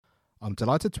I'm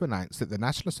delighted to announce that the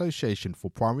National Association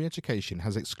for Primary Education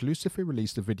has exclusively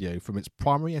released a video from its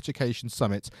Primary Education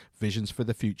Summit, Visions for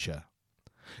the Future.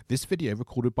 This video,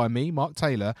 recorded by me, Mark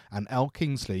Taylor, and Elle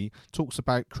Kingsley, talks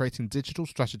about creating digital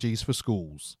strategies for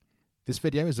schools. This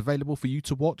video is available for you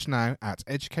to watch now at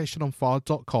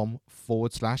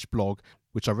educationonfire.com/blog,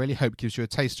 which I really hope gives you a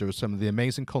taster of some of the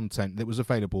amazing content that was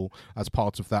available as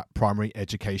part of that Primary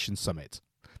Education Summit.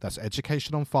 That's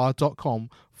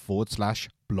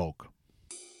educationonfire.com/blog.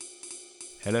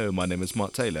 Hello, my name is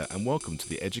Mark Taylor, and welcome to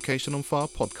the Education on Fire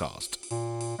podcast.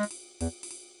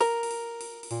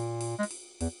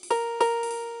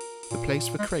 The place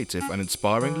for creative and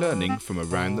inspiring learning from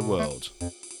around the world.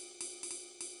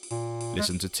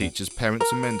 Listen to teachers,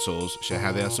 parents and mentors share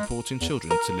how they are supporting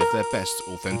children to live their best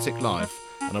authentic life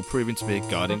and are proving to be a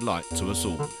guiding light to us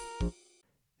all.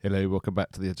 Hello, welcome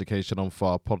back to the Education on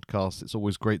Fire podcast. It's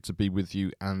always great to be with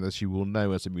you, and as you will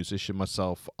know, as a musician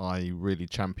myself, I really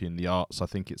champion the arts. I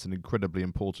think it's an incredibly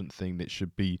important thing that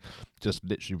should be just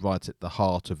literally right at the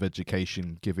heart of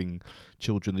education, giving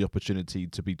children the opportunity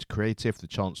to be creative, the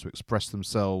chance to express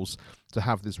themselves, to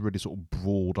have this really sort of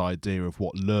broad idea of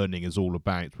what learning is all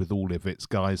about with all of its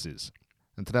guises.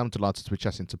 And today I'm delighted to be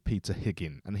chatting to Peter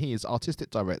Higgin, and he is Artistic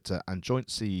Director and Joint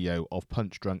CEO of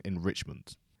Punchdrunk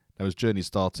Enrichment. Now, his journey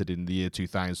started in the year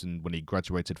 2000 when he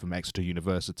graduated from Exeter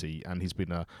University, and he's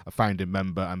been a founding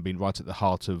member and been right at the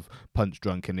heart of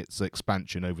Punchdrunk and its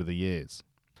expansion over the years.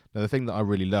 Now, the thing that I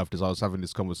really loved as I was having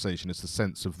this conversation is the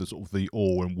sense of the sort of the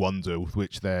awe and wonder with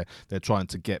which they're trying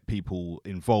to get people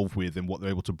involved with and what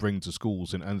they're able to bring to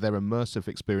schools, and their immersive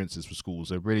experiences for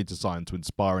schools are really designed to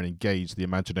inspire and engage the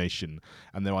imagination,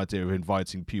 and their idea of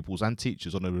inviting pupils and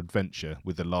teachers on an adventure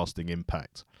with a lasting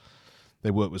impact. They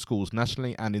work with schools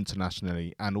nationally and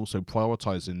internationally, and also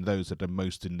prioritising those that are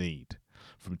most in need.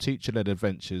 From teacher-led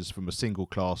adventures from a single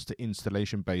class to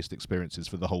installation-based experiences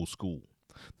for the whole school.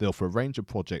 They offer a range of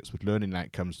projects with learning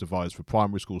outcomes devised for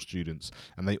primary school students,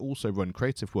 and they also run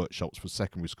creative workshops for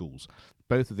secondary schools,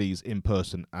 both of these in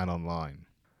person and online.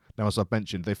 Now, as I've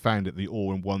mentioned, they found that the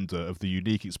awe and wonder of the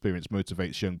unique experience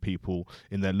motivates young people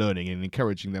in their learning and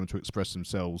encouraging them to express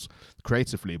themselves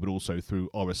creatively, but also through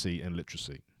oracy and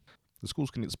literacy. The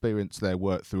schools can experience their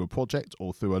work through a project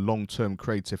or through a long-term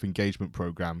creative engagement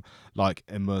program like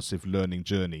Immersive Learning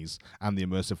Journeys and the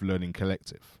Immersive Learning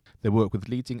Collective. They work with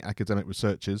leading academic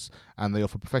researchers, and they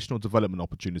offer professional development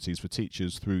opportunities for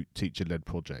teachers through teacher-led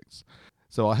projects.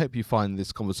 So I hope you find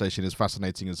this conversation as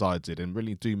fascinating as I did, and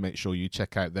really do make sure you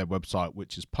check out their website,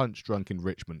 which is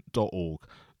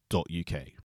punchdrunkenrichment.org.uk.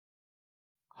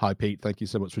 Hi, Pete. Thank you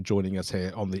so much for joining us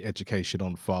here on the Education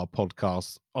on Fire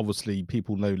podcast. Obviously,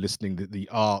 people know listening that the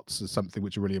arts is something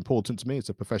which is really important to me as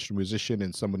a professional musician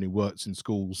and someone who works in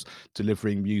schools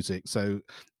delivering music. So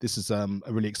this is a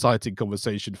really exciting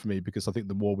conversation for me, because I think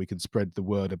the more we can spread the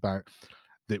word about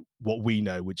what we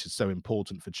know, which is so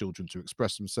important for children to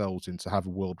express themselves and to have a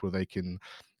world where they can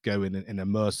go in and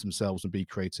immerse themselves and be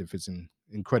creative, is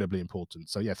incredibly important.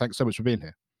 So yeah, thanks so much for being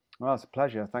here. Well, it's a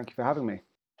pleasure. Thank you for having me.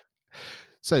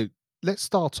 So let's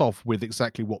start off with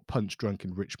exactly what Punchdrunk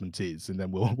Enrichment is, and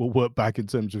then we'll work back in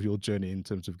terms of your journey in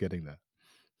terms of getting there.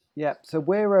 Yeah, so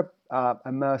we're a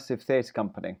immersive theatre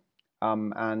company,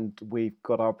 and we've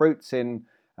got our roots in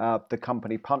the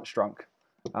company Punchdrunk,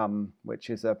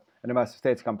 which is an immersive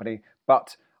theatre company.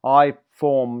 But I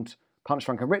formed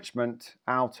Punchdrunk Enrichment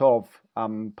out of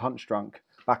Punchdrunk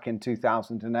back in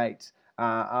 2008.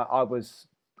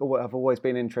 I've always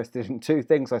been interested in two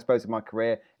things, I suppose, in my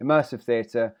career: immersive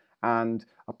theatre and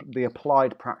the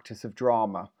applied practice of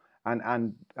drama,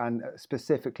 and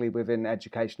specifically within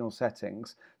educational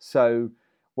settings. So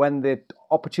when the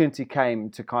opportunity came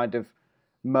to kind of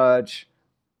merge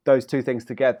those two things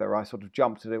together, I sort of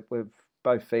jumped at it with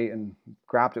both feet and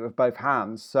grabbed it with both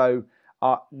hands. So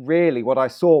really what I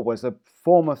saw was a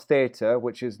form of theatre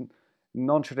which is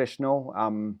non-traditional,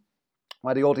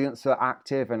 where the audience are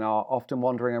active and are often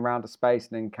wandering around a space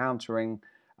and encountering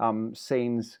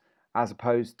scenes as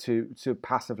opposed to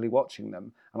passively watching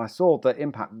them. And I saw the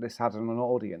impact that this had on an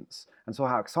audience, and saw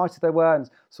how excited they were, and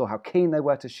saw how keen they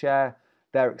were to share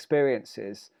their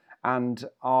experiences. And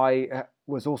I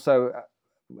was also,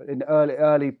 in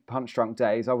early Punchdrunk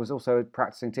days, I was also a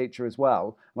practicing teacher as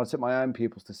well, and I took my own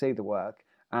pupils to see the work.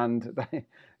 And they,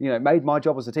 made my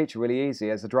job as a teacher really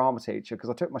easy, as a drama teacher, because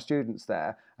I took my students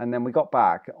there, and then we got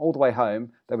back all the way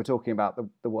home. They were talking about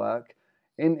the work.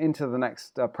 Into the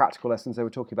next practical lessons, they were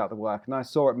talking about the work, and I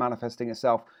saw it manifesting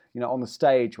itself, on the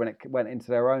stage when it went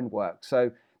into their own work.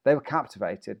 So they were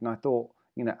captivated, and I thought,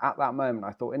 at that moment,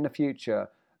 I thought, in the future,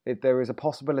 if there is a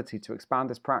possibility to expand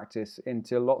this practice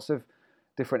into lots of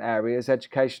different areas,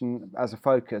 education as a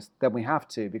focus, then we have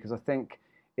to, because I think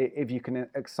if you can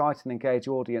excite and engage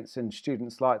audience and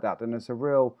students like that, then there's a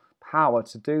real power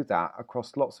to do that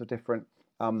across lots of different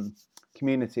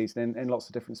communities and in lots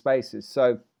of different spaces.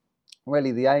 So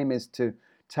really the aim is to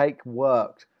take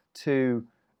work to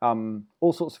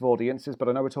all sorts of audiences, but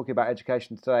I know we're talking about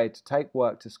education today, to take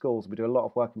work to schools. We do a lot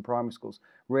of work in primary schools,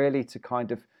 really to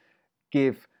kind of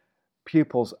give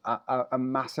pupils a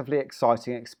massively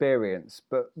exciting experience,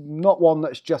 but not one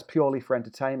that's just purely for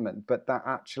entertainment, but that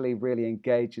actually really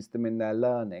engages them in their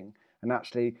learning and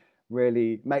actually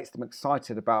really makes them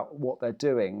excited about what they're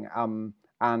doing,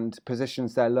 and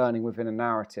positions their learning within a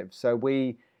narrative. So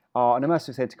we are an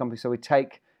immersive theatre company, so we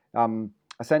take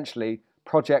essentially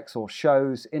projects or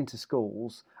shows into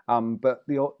schools, but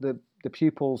the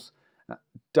pupils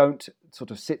don't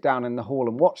sort of sit down in the hall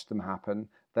and watch them happen.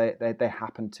 They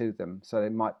happen to them. So they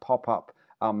might pop up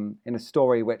in a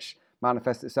story which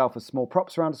manifests itself as small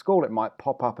props around a school. It might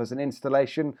pop up as an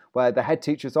installation where the head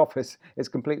teacher's office is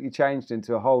completely changed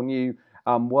into a whole new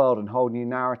world and whole new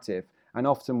narrative. And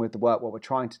often with the work, what we're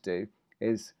trying to do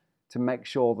is to make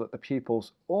sure that the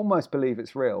pupils almost believe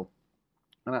it's real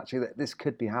and actually that this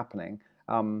could be happening.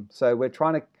 So we're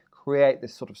trying to create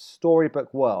this sort of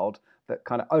storybook world that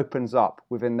kind of opens up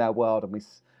within their world, and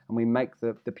we make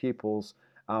the pupils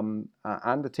and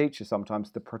the teachers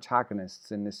sometimes the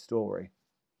protagonists in this story.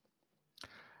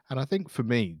 And I think for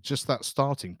me, just that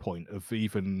starting point of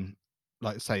even,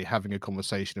 like, say, having a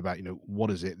conversation about,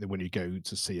 what is it that when you go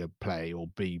to see a play or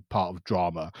be part of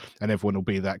drama, and everyone will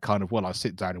be that kind of, well, I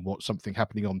sit down and watch something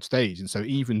happening on stage. And so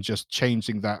even just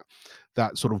changing that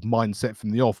sort of mindset from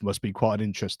the off must be quite an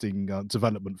interesting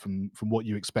development from what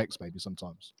you expect maybe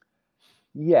sometimes.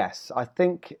 Yes, I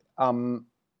think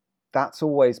that's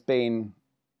always been,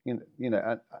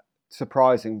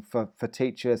 surprising for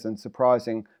teachers and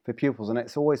surprising for pupils, and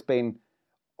it's always been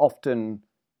often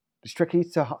it's tricky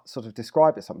to sort of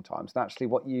describe it sometimes. And actually,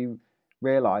 what you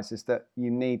realise is that you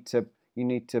need to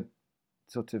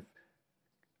sort of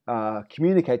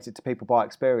communicate it to people by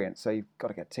experience. So you've got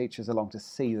to get teachers along to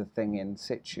see the thing in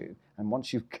situ, and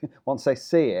once they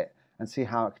see it and see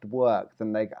how it could work,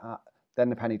 then then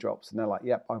the penny drops, and they're like,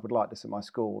 "Yep, I would like this at my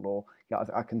school," or "Yeah,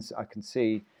 I can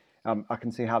see." I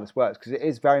can see how this works, because it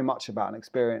is very much about an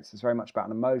experience. It's very much about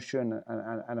an emotion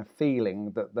and a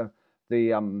feeling that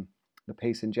the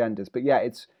piece engenders. But yeah,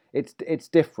 it's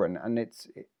different, and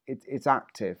it's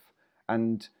active,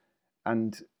 and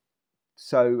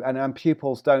so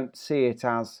pupils don't see it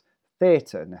as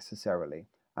theatre necessarily,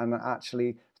 and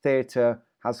actually theatre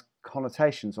has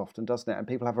connotations often, doesn't it? And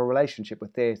people have a relationship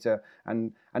with theatre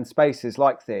and spaces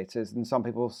like theatres, and some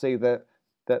people see that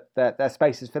they're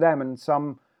spaces for them, and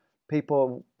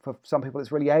for some people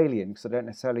it's really alien because they don't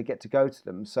necessarily get to go to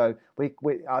them. So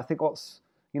I think what's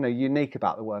unique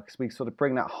about the work is we sort of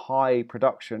bring that high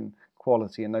production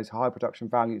quality and those high production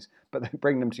values, but then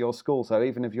bring them to your school. So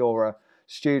even if you're a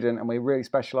student, and we really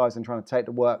specialise in trying to take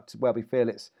the work to where we feel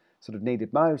it's sort of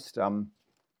needed most,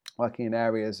 working in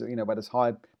areas where there's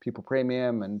high pupil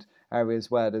premium and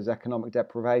areas where there's economic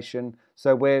deprivation.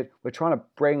 So we're trying to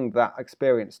bring that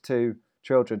experience to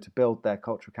children to build their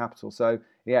cultural capital. So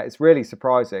yeah, it's really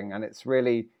surprising, and it's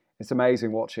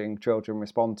amazing watching children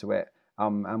respond to it,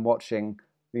 and watching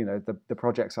the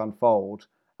projects unfold,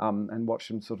 and watch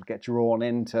them sort of get drawn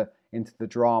into the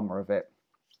drama of it.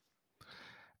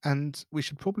 And we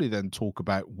should probably then talk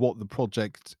about what the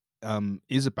project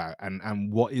is about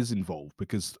and what is involved,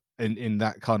 because in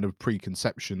that kind of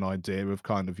preconception idea of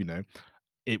kind of,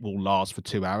 it will last for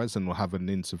 2 hours and we'll have an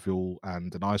interval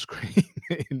and an ice cream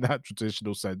in that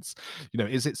traditional sense.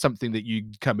 Is it something that you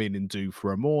come in and do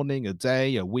for a morning, a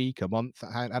day, a week, a month?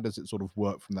 How does it sort of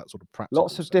work from that sort of practical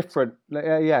Lots of sense? different,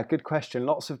 yeah, good question.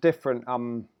 Lots of different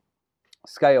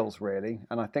scales, really,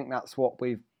 and I think that's what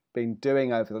we've been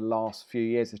doing over the last few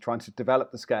years, is trying to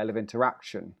develop the scale of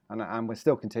interaction, and we're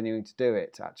still continuing to do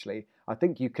it. Actually, I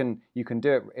think you can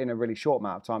do it in a really short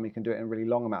amount of time. You can do it in a really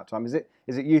long amount of time. Is it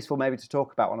useful maybe to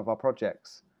talk about one of our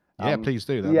projects? Yeah, please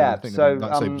do. That'd be Yeah. the thing. So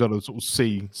Like I say, we've got to sort of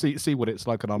see what it's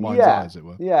like in our mind's eye, yeah, as it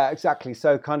were. yeah, exactly.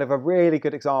 So kind of a really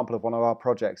good example of one of our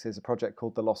projects is a project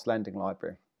called the Lost Lending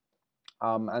Library,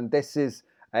 and this is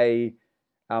a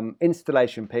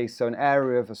installation piece. So an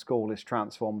area of a school is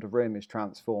transformed, a room is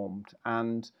transformed,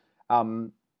 and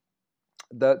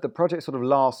the project sort of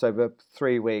lasts over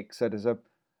 3 weeks. So there's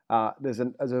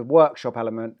a workshop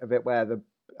element of it where the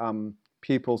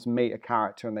pupils meet a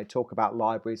character and they talk about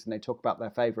libraries and they talk about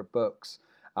their favourite books,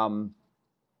 and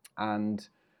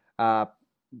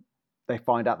they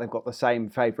find out they've got the same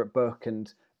favourite book,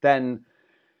 and then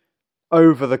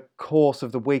over the course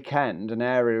of the weekend, an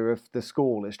area of the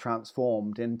school is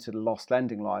transformed into the Lost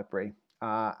Lending Library,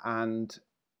 and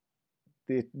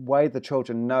the way the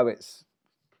children know it's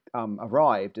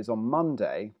arrived is on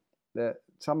Monday. That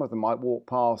some of them might walk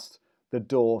past the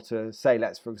door to, say,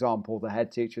 let's for example, the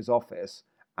head teacher's office,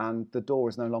 and the door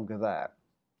is no longer there,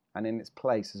 and in its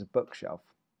place is a bookshelf,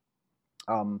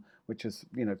 which has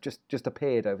just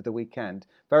appeared over the weekend.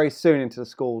 Very soon into the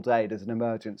school day, there's an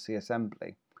emergency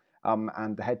assembly,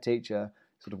 and the head teacher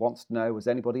sort of wants to know, was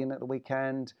anybody in at the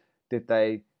weekend? Did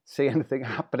they see anything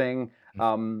happening?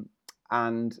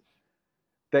 And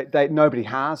nobody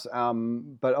has,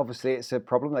 but obviously it's a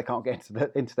problem. They can't get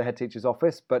into the head teacher's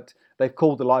office, but they've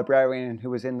called the librarian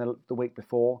who was in the week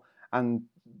before, and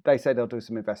they say they'll do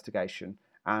some investigation.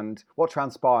 And what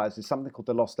transpires is something called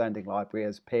the Lost Lending Library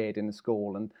has appeared in the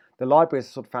school, and the library is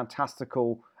a sort of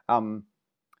fantastical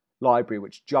library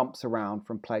which jumps around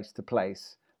from place to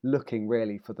place, looking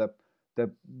really for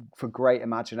great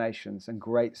imaginations and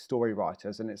great story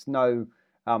writers. And it's no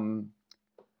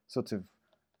sort of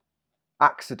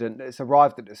accident that it's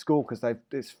arrived at the school, because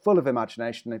it's full of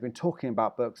imagination. They've been talking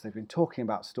about books, they've been talking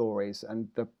about stories, and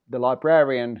the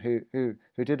librarian who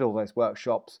did all those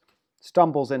workshops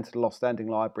stumbles into the Lost Lending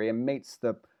Library and meets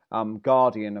the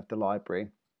guardian of the library,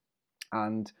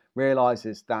 and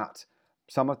realizes that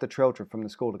some of the children from the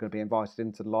school are going to be invited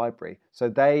into the library. So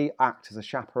they act as a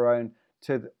chaperone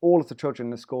to all of the children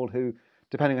in the school who,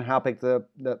 depending on how big the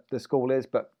school is,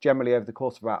 but generally over the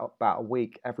course of about a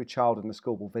week, every child in the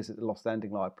school will visit the Lost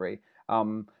Lending Library.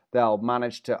 They'll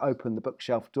manage to open the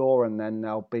bookshelf door, and then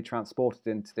they'll be transported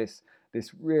into this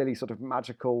really sort of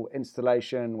magical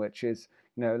installation, which is,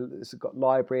 it's got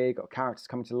library, got characters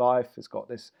coming to life. It's got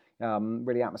this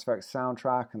really atmospheric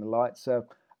soundtrack, and the lights are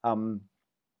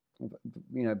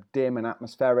dim and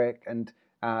atmospheric, and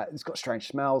it's got strange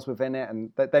smells within it.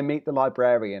 And they meet the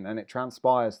librarian, and it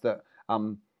transpires that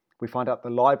we find out the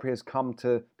library has come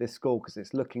to this school because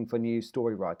it's looking for new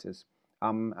story writers,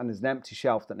 and there's an empty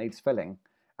shelf that needs filling.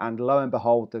 And lo and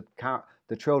behold, the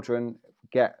children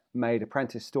get made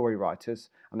apprentice story writers,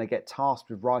 and they get tasked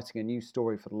with writing a new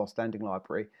story for the Lost Lending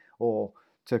Library, or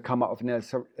to come up with an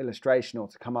illustration, or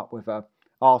to come up with an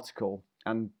article.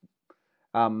 And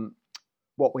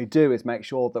what we do is make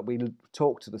sure that we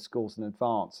talk to the schools in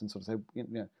advance and sort of say,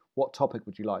 what topic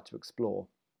would you like to explore?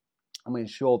 And we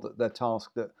ensure that the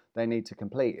task that they need to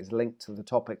complete is linked to the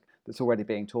topic that's already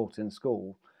being taught in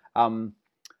school. And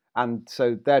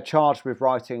so they're charged with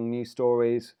writing new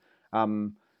stories,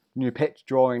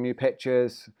 drawing new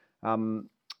pictures,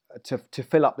 to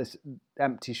fill up this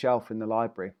empty shelf in the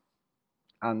library.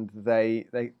 And they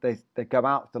go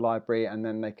out of the library, and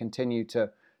then they continue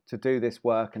to do this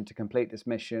work and to complete this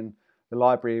mission. The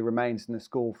library remains in the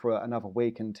school for another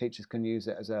week, and teachers can use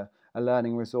it as a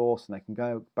learning resource, and they can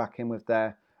go back in with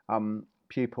their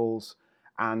pupils.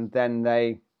 And then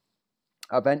they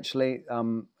eventually,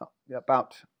 after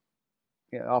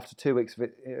 2 weeks of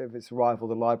its arrival,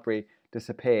 the library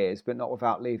disappears, but not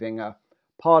without leaving a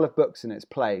pile of books in its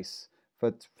place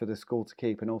for the school to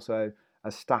keep, and also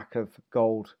a stack of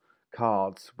gold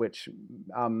cards, which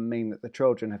mean that the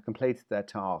children have completed their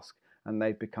task and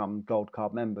they've become gold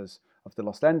card members of the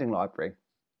Lost Lending Library.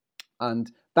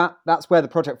 And that's where the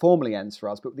project formally ends for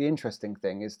us. But the interesting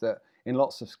thing is that in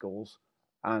lots of schools,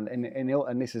 and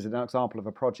this is an example of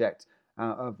a project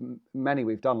of many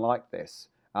we've done like this,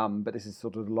 but this is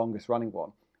sort of the longest running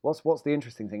one. What's the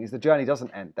interesting thing is the journey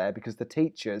doesn't end there, because the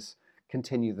teachers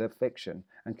continue the fiction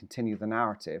and continue the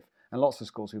narrative. And lots of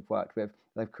schools we've worked with,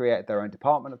 they've created their own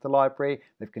department at the library.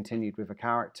 They've continued with a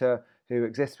character who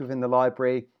exists within the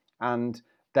library, and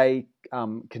they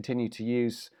continue to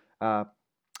use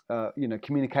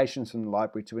communications from the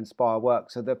library to inspire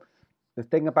work. So the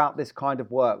thing about this kind of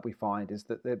work we find is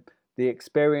that the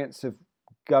experience of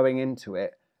going into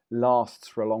it lasts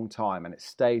for a long time, and it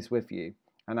stays with you,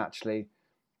 and actually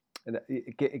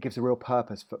it gives a real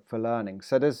purpose for learning.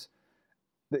 So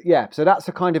so that's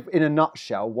a kind of, in a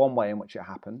nutshell, one way in which it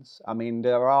happens. I mean,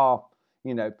 there are,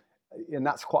 and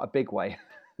that's quite a big way.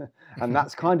 And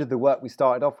that's kind of the work we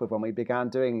started off with when we began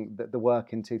doing the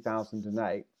work in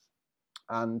 2008.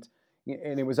 And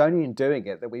it was only in doing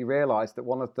it that we realized that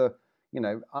one of the,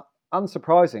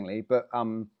 unsurprisingly, but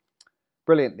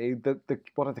brilliantly,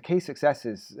 one of the key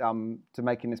successes to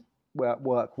making this work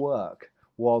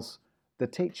was the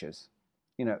teachers.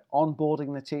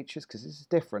 Onboarding the teachers, because this is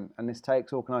different, and this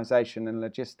takes organisation and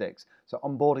logistics. So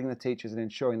onboarding the teachers and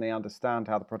ensuring they understand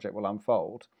how the project will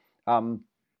unfold, and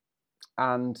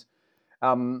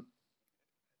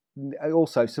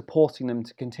also supporting them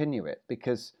to continue it,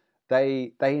 because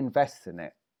they invest in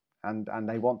it, and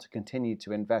they want to continue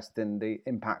to invest in the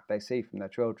impact they see from their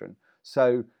children.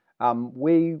 So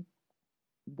we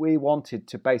wanted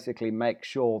to basically make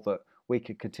sure that we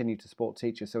could continue to support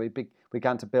teachers. So we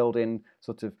began to build in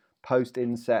sort of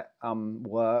post-inset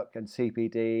work and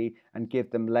CPD, and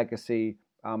give them legacy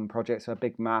projects, a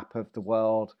big map of the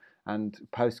world and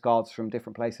postcards from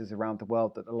different places around the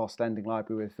world that the Lost Lending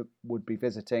Library would be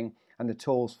visiting, and the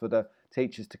tools for the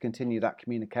teachers to continue that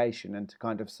communication and to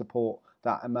kind of support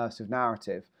that immersive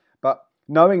narrative. But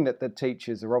knowing that the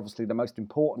teachers are obviously the most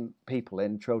important people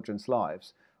in children's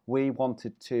lives, we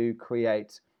wanted to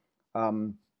create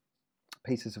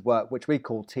pieces of work which we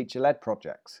call teacher-led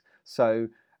projects. So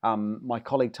my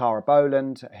colleague Tara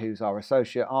Boland, who's our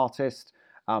associate artist,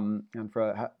 and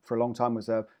for a long time was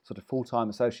a sort of full-time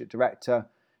associate director,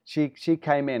 she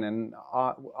came in, and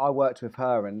I worked with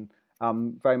her, and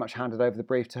very much handed over the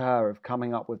brief to her of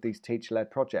coming up with these teacher-led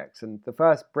projects. And the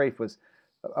first brief was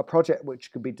a project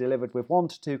which could be delivered with 1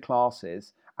 to 2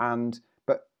 classes,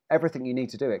 but everything you need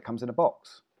to do it comes in a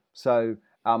box. So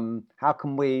how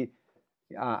can we,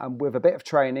 and with a bit of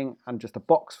training and just a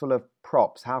box full of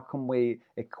props, how can we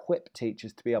equip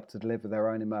teachers to be able to deliver their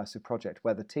own immersive project,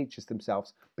 where the teachers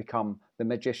themselves become the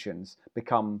magicians,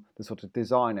 become the sort of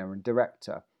designer and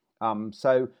director.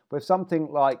 So with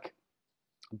something like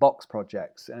box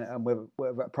projects, and with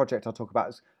a project I'll talk about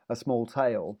as A Small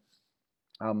Tale,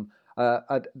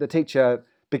 the teacher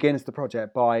begins the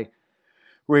project by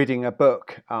reading a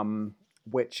book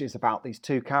which is about these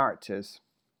 2 characters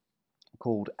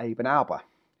called Abe and Alba,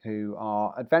 who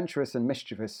are adventurous and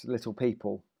mischievous little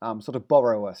people, sort of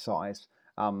borrower size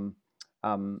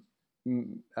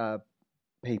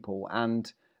people,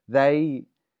 and they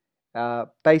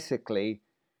basically,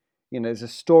 there's a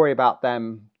story about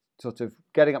them sort of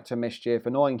getting up to mischief,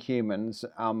 annoying humans,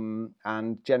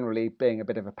 and generally being a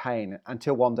bit of a pain,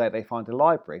 until one day they find a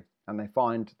library, and they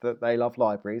find that they love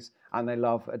libraries and they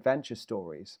love adventure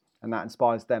stories, and that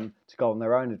inspires them to go on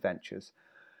their own adventures.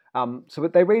 So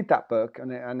they read that book,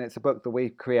 and it's a book that we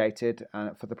created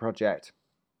for the project,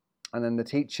 and then the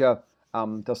teacher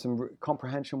does some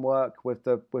comprehension work with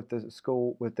the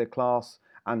school, with the class,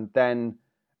 and then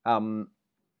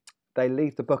they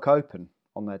leave the book open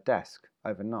on their desk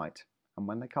overnight, and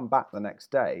when they come back the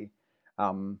next day,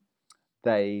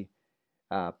 they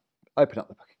open up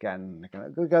the book again. They're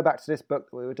going to go back to this book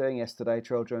that we were doing yesterday,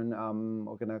 children.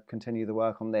 We're going to continue the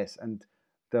work on this, and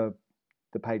the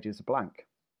pages are blank.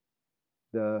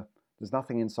 There's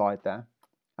nothing inside there,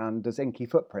 and there's inky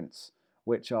footprints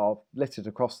which are littered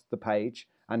across the page,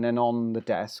 and then on the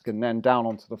desk, and then down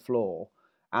onto the floor.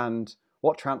 And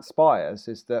what transpires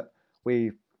is that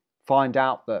we find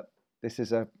out that this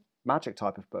is a magic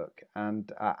type of book,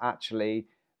 and actually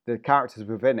the characters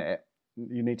within it,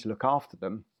 you need to look after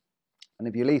them, and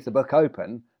if you leave the book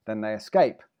open, then they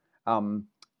escape. So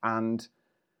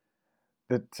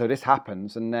this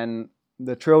happens, and then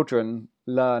the children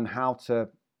learn how to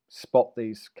spot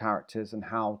these characters and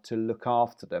how to look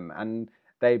after them, and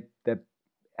the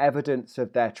evidence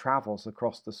of their travels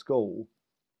across the school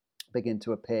begin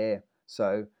to appear.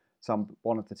 So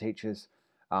one of the teachers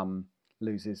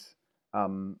loses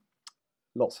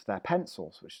lots of their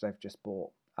pencils which they've just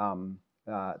bought.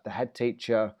 The head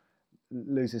teacher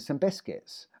loses some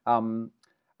biscuits,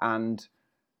 and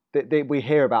we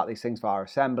hear about these things via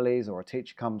assemblies, or a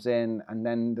teacher comes in, and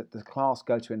then the class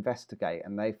go to investigate,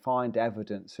 and they find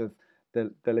evidence of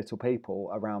the little people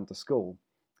around the school.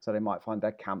 So they might find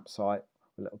their campsite,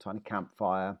 a little tiny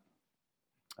campfire,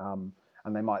 and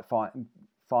they might find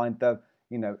a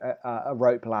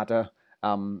rope ladder,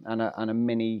 and a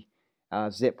mini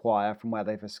zip wire from where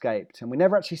they've escaped. And we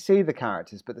never actually see the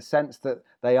characters, but the sense that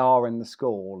they are in the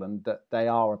school and that they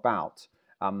are about,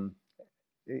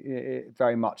 it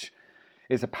very much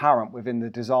is apparent within the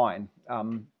design.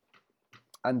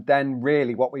 And then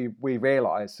really what we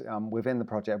realise within the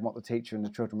project, and what the teacher and the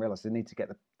children realise, they need to get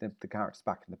the characters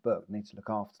back in the book, they need to look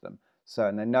after them. So,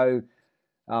 and they know,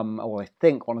 or I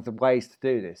think one of the ways to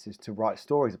do this is to write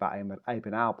stories about Abe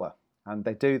and Alba. And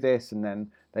they do this, and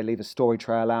then they leave a story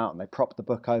trail out, and they prop the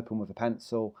book open with a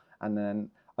pencil, and then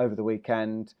over the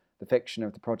weekend, the fiction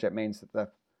of the project means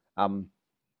that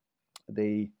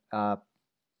the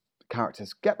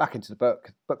characters get back into the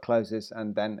book closes,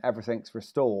 and then everything's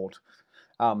restored.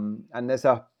 And there's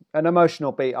an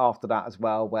emotional beat after that as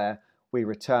well, where we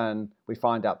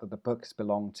find out that the books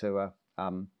belong to a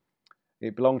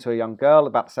young girl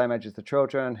about the same age as the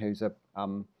children, who's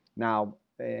now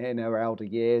in her elder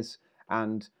years,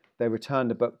 and they return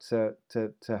the book to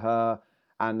her,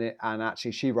 and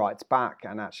actually she writes back,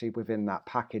 and actually within that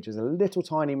package is a little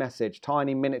tiny message,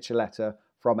 tiny miniature letter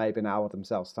from Abe and Alba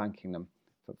themselves, thanking them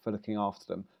for looking after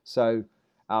them. So,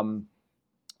 and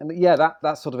yeah,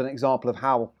 that's sort of an example of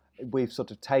how we've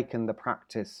sort of taken the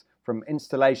practice from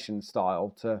installation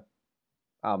style to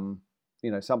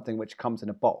something which comes in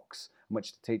a box and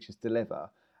which the teachers deliver.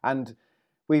 And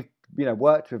we've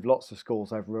worked with lots of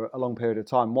schools over a long period of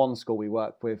time. One school we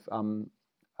worked with quite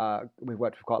a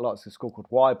lot. It's a school called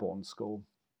Wyborn School,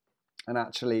 and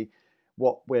actually,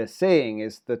 what we're seeing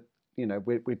is that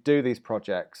we do these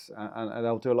projects, and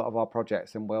they'll do a lot of our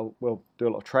projects, and we'll do a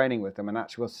lot of training with them, and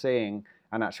actually we're seeing,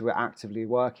 and actually we're actively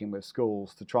working with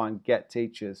schools to try and get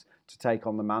teachers to take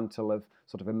on the mantle of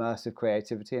sort of immersive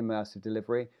creativity, immersive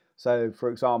delivery. So, for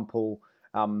example,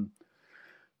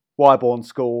 Wyborn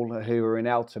School, who are in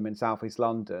Eltham in southeast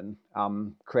London,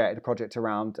 created a project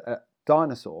around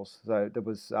dinosaurs. So there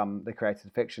was they created a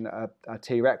fiction. A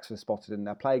T-Rex was spotted in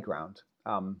their playground,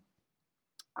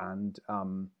 and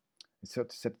it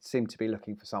sort of seemed to be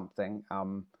looking for something,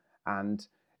 and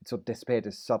it sort of disappeared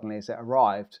as suddenly as it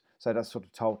arrived. So that's sort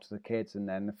of told to the kids, and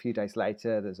then a few days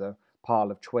later, there's a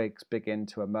pile of twigs begin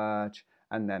to emerge,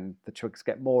 and then the twigs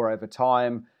get more over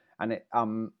time, and it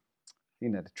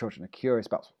the children are curious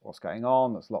about what's going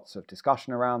on. There's lots of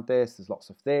discussion around this. There's lots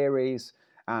of theories,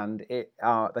 and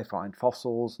they find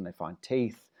fossils and they find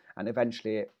teeth, and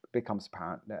eventually it becomes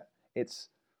apparent that it's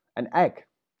an egg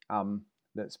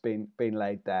that's been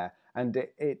laid there, and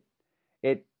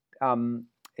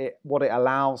what it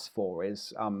allows for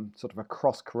is sort of a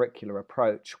cross-curricular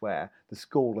approach where the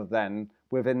school are then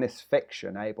within this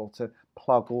fiction able to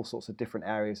plug all sorts of different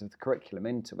areas of the curriculum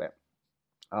into it.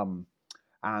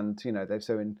 And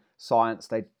so in science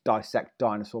they dissect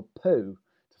dinosaur poo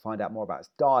to find out more about its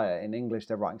diet. In English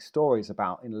they're writing stories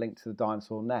about in link to the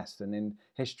dinosaur nest, and in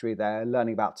history they're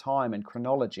learning about time and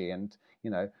chronology, and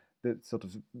the sort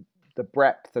of the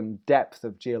breadth and depth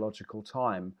of geological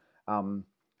time, and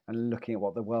looking at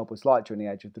what the world was like during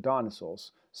the age of the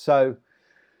dinosaurs. So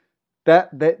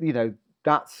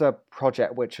that's a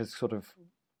project which has sort of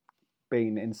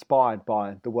been inspired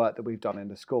by the work that we've done in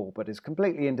the school, but is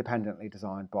completely independently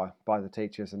designed by the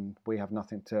teachers, and we have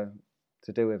nothing to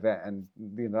do with it. And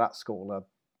that school are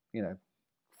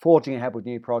forging ahead with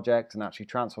new projects and actually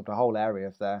transformed a whole area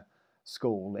of their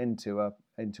school into a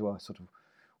sort of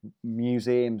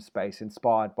museum space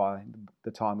inspired by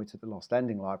the time we took the Lost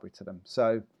Lending Library to them.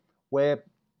 So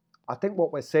I think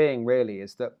what we're seeing really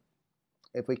is that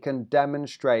if we can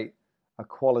demonstrate a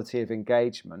quality of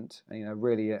engagement,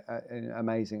 really an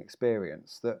amazing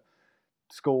experience, that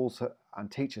schools and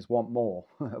teachers want more,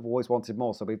 have always wanted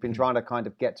more. So we've been trying to kind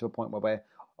of get to a point where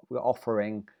we're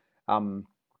offering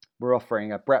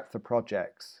a breadth of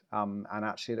projects, and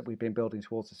actually that we've been building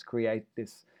towards this create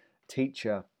this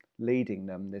teacher leading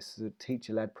them, this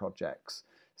teacher-led projects,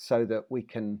 so that we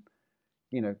can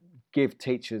give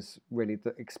teachers really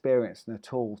the experience and the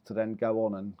tools to then go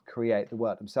on and create the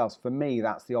work themselves. For me,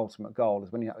 that's the ultimate goal,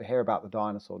 is when you hear about the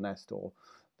dinosaur nest or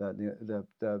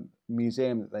the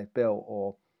museum that they've built,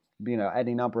 or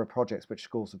any number of projects which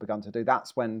schools have begun to do.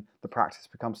 That's when the practice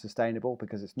becomes sustainable,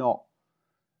 because it's not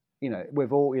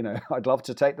we've all I'd love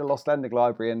to take the Lost Lending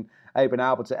Library and Abe and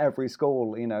Albert to every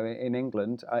school in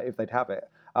England, if they'd have it,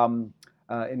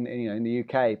 in the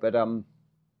UK, but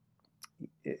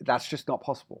that's just not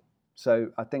possible.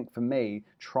 So I think for me,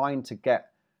 trying to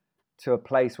get to a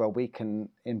place where we can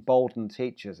embolden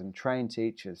teachers and train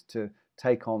teachers to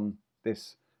take on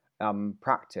this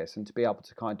practice and to be able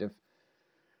to kind of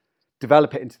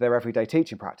develop it into their everyday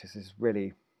teaching practice is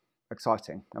really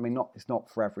exciting. I mean, it's not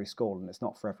for every school and it's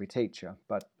not for every teacher,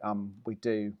 but we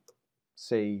do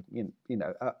see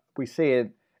we see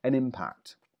an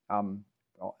impact on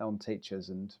teachers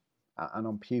and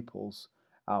on pupils,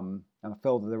 and I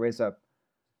feel that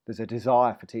there's a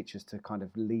desire for teachers to kind of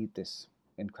lead this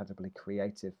incredibly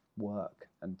creative work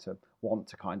and to want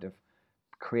to kind of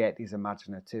create these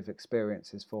imaginative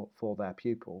experiences for their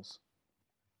pupils.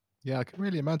 Yeah, I can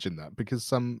really imagine that, because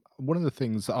one of the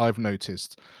things that I've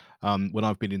noticed when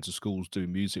I've been into schools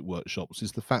doing music workshops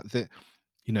is the fact that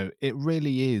it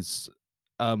really is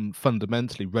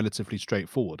fundamentally relatively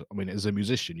straightforward. I mean, as a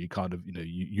musician, you kind of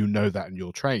you know that and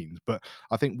you're trained, but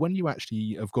I think when you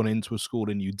actually have gone into a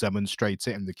school and you demonstrate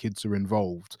it and the kids are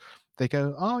involved, they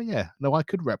go, oh yeah, no, I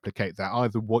could replicate that,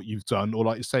 either what you've done or,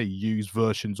 like you say, use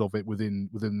versions of it within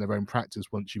their own practice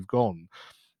once you've gone.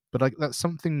 But that's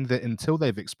something that until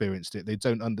they've experienced it, they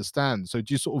don't understand. So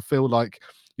do you sort of feel like,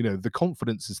 the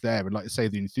confidence is there, and like you say,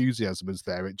 the enthusiasm is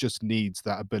there. It just needs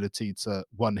that ability to,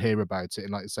 one, hear about it, and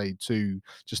like you say, two,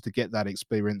 just to get that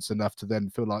experience enough to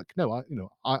then feel like, no,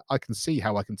 I can see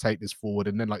how I can take this forward.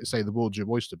 And then, like you say, the world's your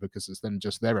oyster, because it's then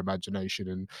just their imagination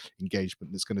and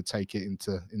engagement that's going to take it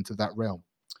into that realm.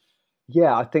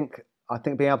 Yeah, I think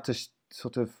being able to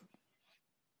sort of,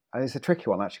 and it's a tricky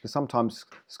one actually, because sometimes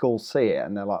schools see it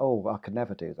and they're like, oh, I could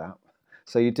never do that.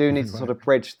 So you do need to sort Right. of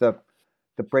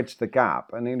bridge the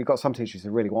gap. And then you've got some teachers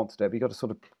who really want to do it, but you've got to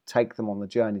sort of take them on the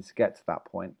journey to get to that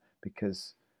point,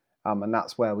 because and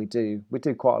that's where we do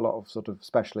quite a lot of sort of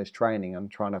specialist training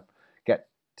and trying to get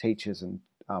teachers and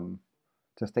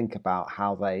to think about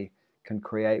how they can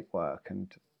create work,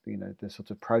 and the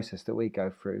sort of process that we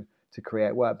go through to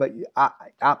create work. But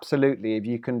absolutely, if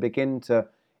you can begin to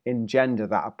engender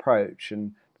that approach,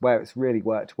 and where it's really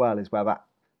worked well is where that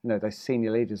those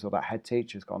senior leaders or that head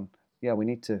teacher's gone, yeah, we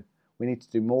need to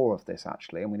do more of this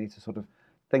actually, and we need to sort of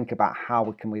think about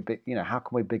how can we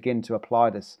begin to apply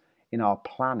this in our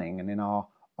planning and in our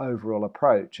overall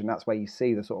approach. And that's where you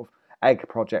see the sort of egg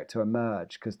project to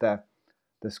emerge, because the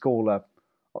school are,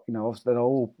 they're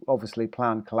all obviously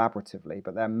planned collaboratively,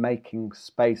 but they're making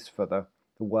space for the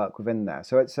work within there.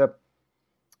 So it's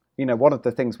one of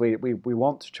the things we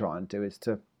want to try and do is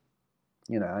to,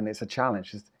 and it's a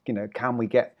challenge, is,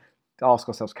 ask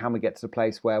ourselves, can we get to the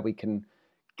place where we can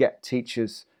get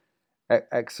teachers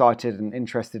excited and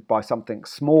interested by something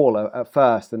smaller at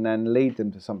first, and then lead them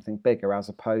to something bigger, as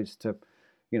opposed to,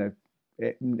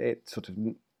 it sort of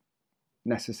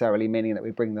necessarily meaning that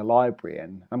we bring the library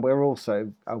in. And we're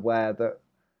also aware that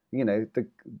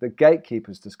the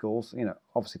gatekeepers to schools,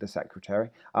 obviously the secretary,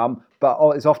 but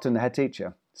it's often the head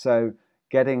teacher. So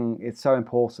it's so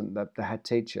important that the head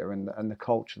teacher and the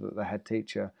culture that the head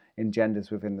teacher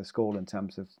engenders within the school, in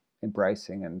terms of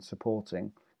embracing and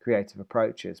supporting creative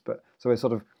approaches. But so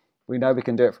we know we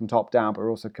can do it from top down, but we're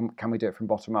also, can we do it from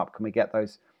bottom up? Can we get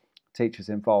those teachers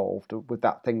involved with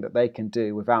that thing that they can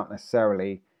do without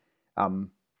necessarily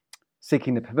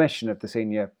seeking the permission of the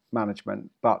senior management,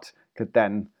 but could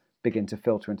then begin to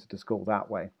filter into the school that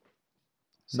way.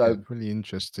 Yeah, So really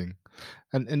interesting.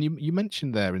 And you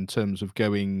mentioned there in terms of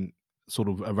going sort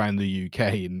of around the UK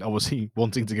and obviously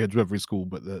wanting to go to every school,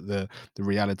 but the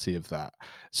reality of that.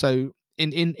 So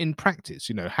in practice,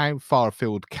 how far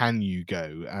afield can you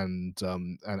go,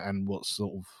 and what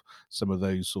sort of some of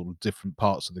those sort of different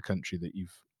parts of the country that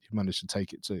you've managed to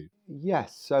take it to?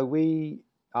 yes, so we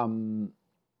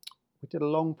did a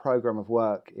long program of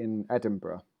work in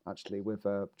Edinburgh, actually, with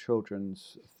a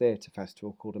children's theatre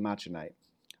festival called Imaginate.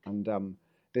 And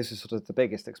this is sort of the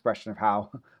biggest expression of how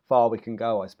far we can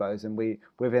go, I suppose. And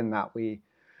within that, we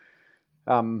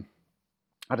um,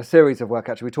 had a series of work.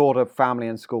 Actually, we toured a family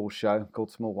and school show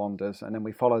called Small Wonders, and then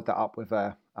we followed that up with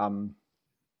a sort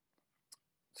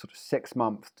of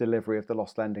 6-month delivery of the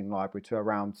Lost Lending Library to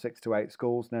around 6 to 8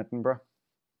 schools in Edinburgh.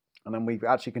 And then we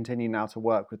actually continue now to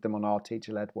work with them on our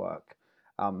teacher-led work.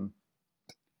 Um,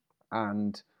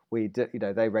 and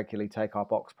they regularly take our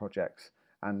box projects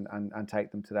and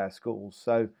take them to their schools.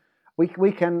 So we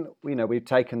can, we've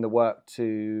taken the work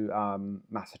to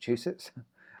Massachusetts,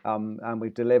 and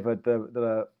we've delivered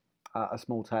a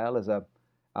small tale as a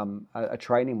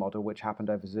training model, which happened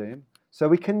over Zoom. So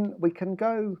we can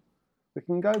go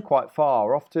quite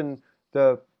far. Often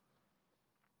the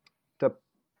the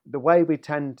the way we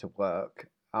tend to work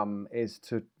is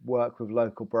to work with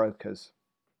local brokers,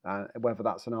 whether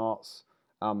that's an arts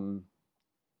um,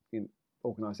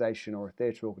 organisation or a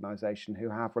theatre organisation, who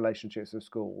have relationships with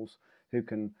schools, who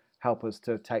can help us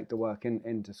to take the work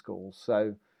into schools.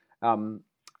 So,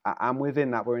 and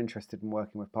within that, we're interested in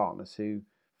working with partners who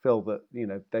feel that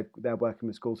they're working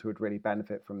with schools who would really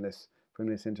benefit from this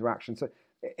interaction. So,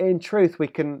 in truth, we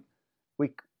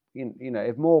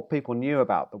if more people knew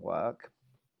about the work,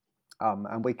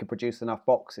 and we could produce enough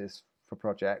boxes for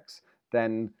projects,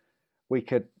 then we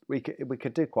could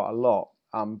do quite a lot.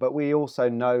 But we also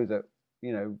know that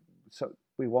so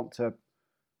we want to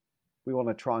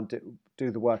try and do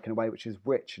the work in a way which is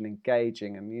rich and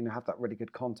engaging, and have that really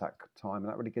good contact time and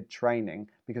that really good training,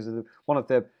 because one of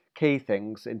the key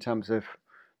things in terms of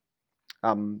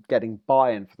getting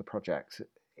buy-in for the projects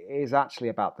is actually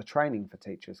about the training for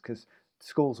teachers, because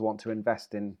schools want to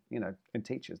invest in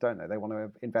teachers, don't they? They want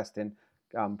to invest in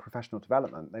professional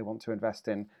development. They want to invest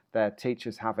in their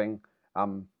teachers having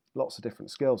lots of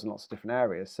different skills in lots of different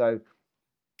areas. So,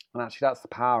 and actually that's the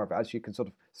power of it, as you can sort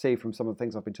of see from some of the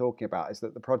things I've been talking about, is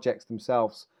that the projects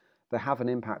themselves, they have an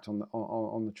impact on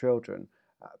the children,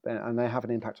 and they have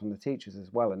an impact on the teachers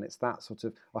as well. And it's that sort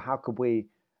of, well, how can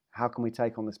we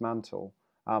take on this mantle?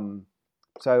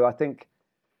 So I think,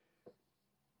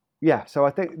 yeah. So I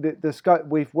think the scope,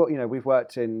 we've worked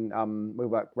we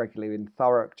work regularly in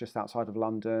Thurrock, just outside of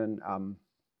London.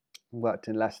 Worked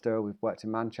in Leicester. We've worked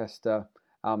in Manchester.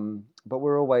 But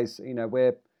we're always,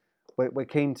 we're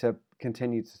keen to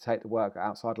continue to take the work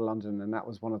outside of London, and that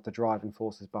was one of the driving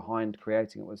forces behind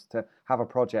creating it, was to have a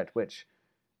project which,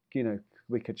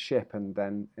 we could ship and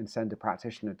then send a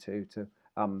practitioner to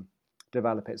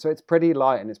develop it. So it's pretty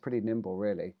light and it's pretty nimble,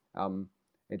 really.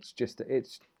 It's just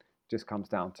comes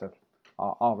down to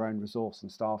our own resource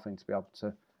and staffing to be able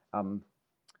to,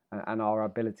 and our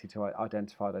ability to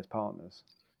identify those partners.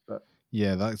 But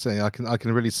Yeah, that's I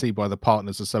can really see why the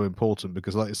partners are so important,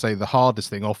 because, like you say, the hardest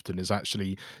thing often is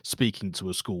actually speaking to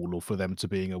a school, or for them to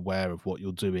being aware of what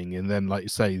you're doing, and then, like you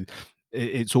say,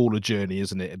 it's all a journey,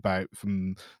 isn't it? About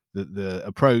from the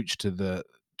approach to the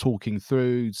talking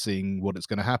through, seeing what it's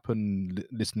going to happen,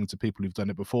 listening to people who've done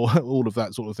it before, all of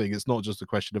that sort of thing. It's not just a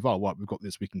question of, oh, right, we've got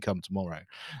this, we can come tomorrow,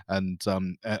 and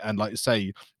like you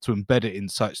say, to embed it in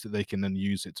such that they can then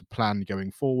use it to plan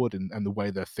going forward, and the way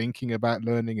they're thinking about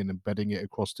learning and embedding it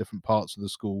across different parts of the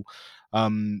school.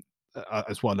 Um,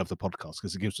 that's why I love the podcast,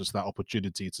 because it gives us that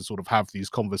opportunity to sort of have these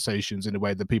conversations in a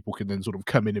way that people can then sort of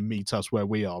come in and meet us where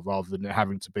we are, rather than it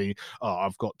having to be, oh,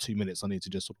 I've got 2 minutes, I need to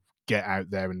just sort of get out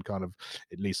there and kind of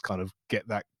at least kind of get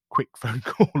that quick phone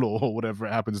call, or whatever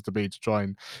it happens to be, to try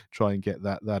and get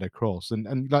that across.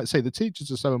 And like I say, the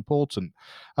teachers are so important.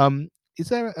 Is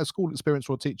there a school experience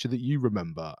or a teacher that you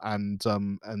remember, and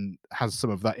has some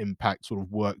of that impact sort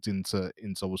of worked into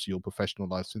obviously your professional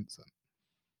life since then?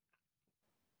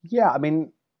 yeah, I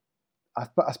mean,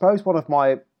 I suppose one of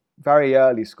my very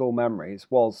early school memories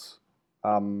was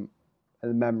um, a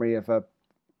memory of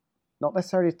not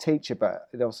necessarily a teacher, but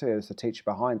obviously there was a teacher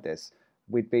behind this.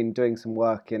 We'd been doing some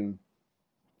work in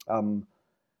um,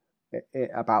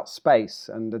 about space,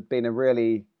 and there'd been a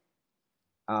really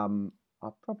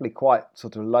probably quite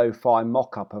sort of lo-fi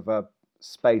mock-up of a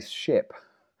spaceship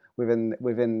within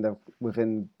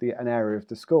an area of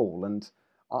the school, and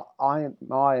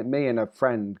me and a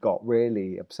friend got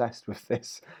really obsessed with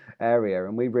this area,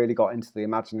 and we really got into the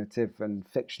imaginative and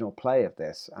fictional play of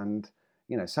this, and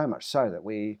so much so that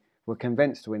we were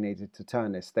convinced we needed to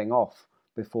turn this thing off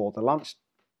before the lunch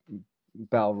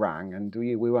bell rang, and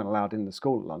we weren't allowed in the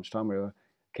school at lunchtime. We were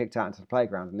kicked out into the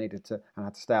playground and had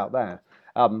to stay out there.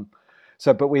 Um,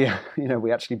 but we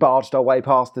we actually barged our way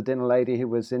past the dinner lady who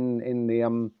was in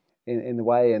the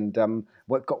way, and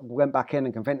went back in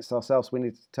and convinced ourselves we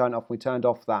needed to turn it off. We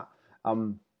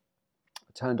um,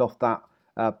 turned off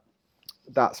uh,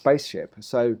 that spaceship.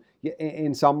 So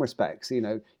in some respects,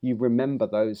 you remember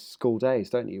those school days,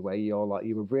 don't you, where you're like,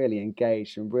 you were really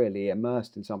engaged and really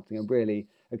immersed in something and really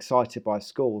excited by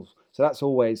schools. So that's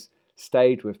always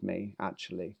stayed with me,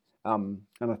 actually. And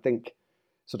I think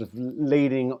sort of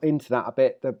leading into that a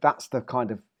bit, that's the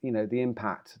kind of, the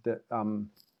impact that and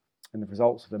the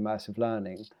results of immersive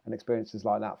learning and experiences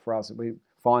like that for us. We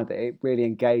find that it really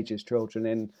engages children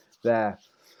in their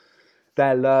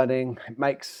their learning. It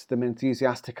makes them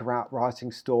enthusiastic about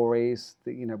writing stories.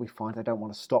 That we find they don't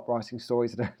want to stop writing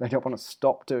stories. They don't want to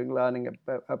stop doing learning.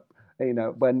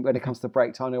 When it comes to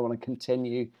break time, they want to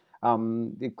continue.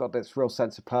 You've got this real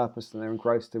sense of purpose, and they're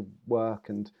engrossed in work,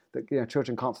 and that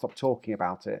children can't stop talking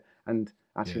about it. And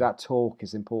actually, Yeah. that talk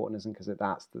is important, isn't? Because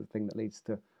that's the thing that leads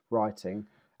to writing.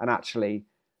 And actually,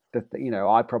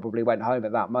 I probably went home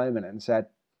at that moment and said,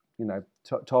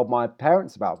 told my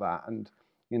parents about that, and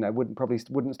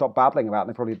wouldn't stop babbling about it.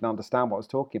 They probably didn't understand what I was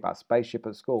talking about, spaceship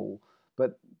at school.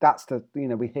 But that's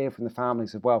we hear from the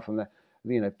families as well, from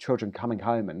the children coming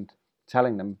home and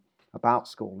telling them about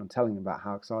school and telling them about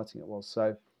how exciting it was.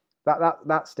 So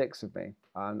that sticks with me,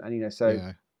 and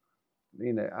Yeah.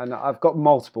 and I've got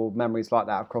multiple memories like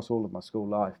that across all of my school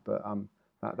life, but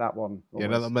that one Yeah,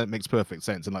 no, always. that makes perfect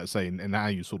sense. And like I say, in how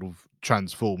you sort of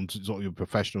transformed sort of your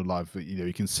professional life,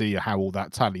 you can see how all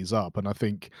that tallies up. And I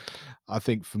think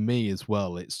for me as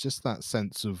well, it's just that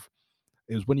sense of,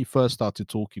 it was when you first started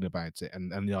talking about it,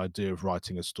 and the idea of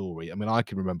writing a story. I mean, I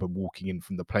can remember walking in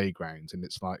from the playground, and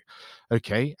it's like,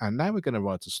 okay, and now we're going to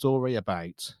write a story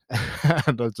about,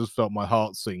 and I just felt my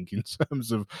heart sink in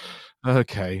terms of,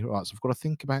 okay, right, so I've got to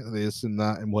think about this and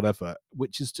that and whatever,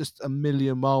 which is just a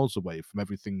million miles away from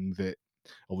everything that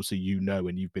obviously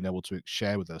and you've been able to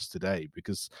share with us today,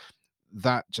 because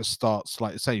that just starts,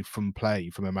 like I say, from play,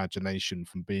 from imagination,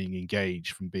 from being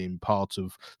engaged, from being part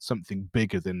of something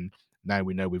bigger than, now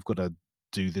we know we've got to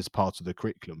do this part of the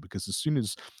curriculum. Because as soon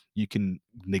as you can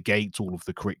negate all of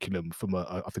the curriculum from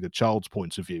I think a child's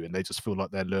point of view, and they just feel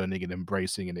like they're learning and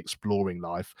embracing and exploring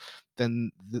life, then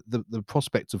the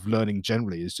prospect of learning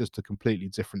generally is just a completely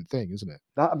different thing, isn't it?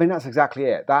 I mean, that's exactly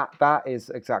it. That is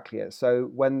exactly it.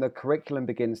 So when the curriculum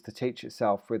begins to teach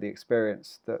itself through the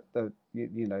experience that the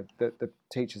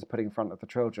teachers are putting in front of the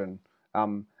children,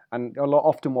 and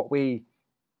often what we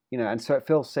and so it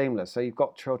feels seamless. So you've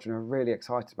got children who are really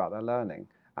excited about their learning,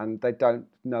 and they don't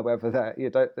know whether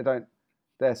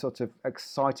they're sort of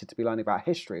excited to be learning about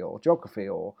history or geography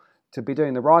or to be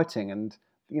doing the writing. And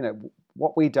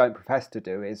what we don't profess to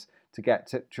do is to get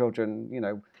to children,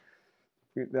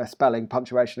 their spelling,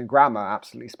 punctuation, and grammar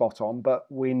absolutely spot on, but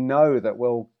we know that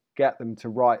we'll get them to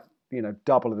write,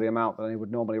 double of the amount that they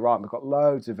would normally write. And we've got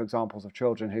loads of examples of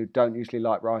children who don't usually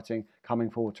like writing coming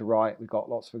forward to write. We've got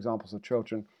lots of examples of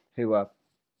children who are,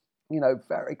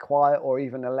 very quiet or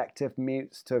even elective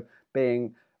mutes to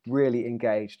being really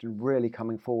engaged and really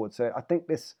coming forward. So I think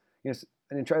this, it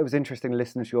was interesting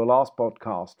listening to your last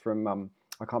podcast from,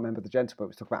 I can't remember the gentleman, it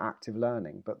was talking about active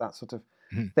learning, but that sort of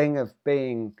thing of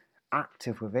being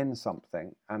active within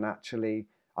something, and actually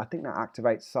I think that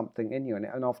activates something in you,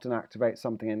 and often activates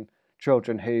something in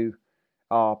children who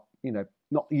are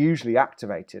not usually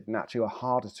activated and actually are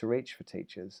harder to reach for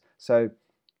teachers. So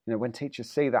when teachers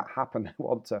see that happen,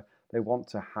 they want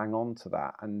to hang on to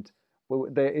that. And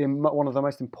one of the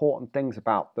most important things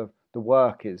about the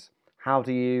work is, how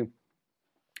do you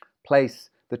place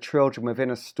the children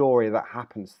within a story that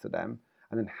happens to them,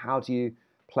 and then how do you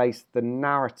place the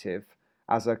narrative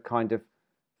as a kind of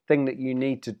thing that you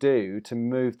need to do to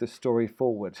move the story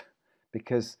forward.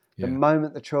 Because the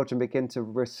moment the children begin to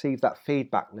receive that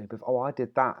feedback loop of, oh, I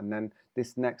did that, and then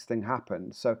this next thing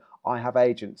happened, so I have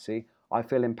agency, I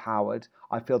feel empowered,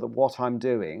 I feel that what I'm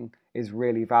doing is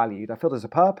really valued, I feel there's a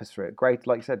purpose for it. Great,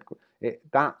 like you said,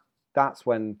 that's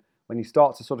when you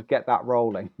start to sort of get that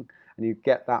rolling and you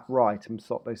get that right and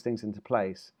slot those things into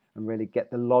place and really get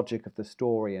the logic of the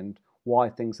story and why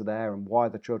things are there and why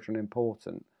the children are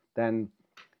important, then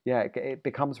it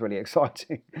becomes really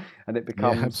exciting, and it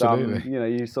becomes absolutely.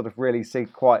 You sort of really see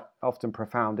quite often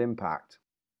profound impact.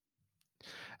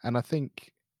 And I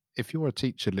think if you're a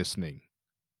teacher listening,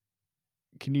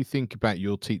 can you think about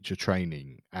your teacher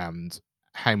training and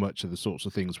how much of the sorts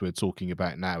of things we're talking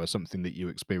about now are something that you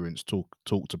experienced,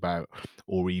 talked about,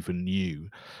 or even knew?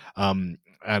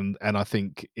 And I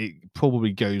think it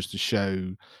probably goes to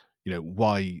show,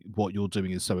 why what you're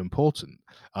doing is so important.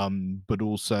 But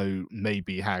also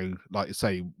maybe how, like I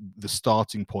say, the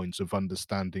starting point of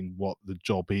understanding what the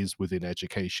job is within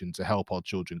education to help our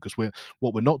children, because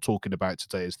what we're not talking about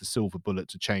today is the silver bullet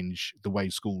to change the way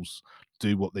schools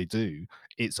do what they do.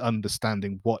 It's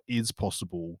understanding what is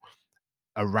possible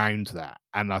around that.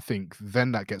 And I think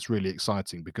then that gets really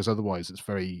exciting, because otherwise it's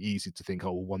very easy to think,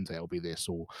 oh, well, one day it'll be this,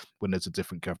 or when there's a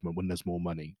different government, when there's more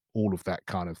money, all of that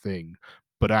kind of thing.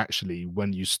 But actually,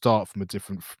 when you start from a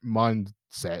different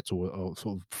mindset, or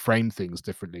sort of frame things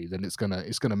differently, then it's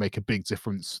gonna make a big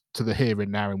difference to the here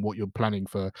and now and what you're planning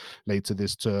for later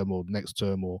this term or next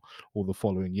term, or the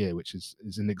following year, which is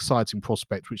an exciting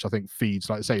prospect, which I think feeds,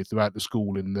 like I say, throughout the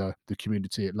school and the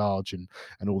community at large, and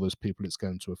all those people it's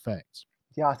going to affect.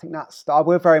 Yeah, I think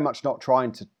we're very much not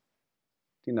trying to,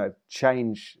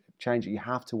 change it. You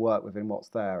have to work within what's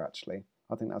there. Actually,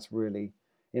 I think that's really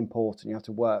important. You have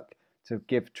to work to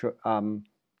give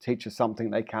teachers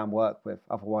something they can work with.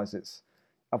 Otherwise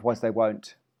they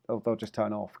won't. They'll just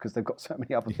turn off because they've got so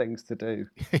many other things to do.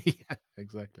 Yeah,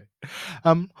 exactly.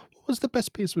 What was the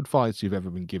best piece of advice you've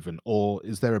ever been given, or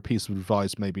is there a piece of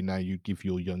advice maybe now you'd give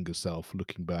your younger self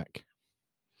looking back?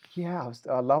 Yeah, I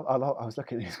was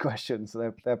looking at these questions.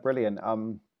 They're brilliant.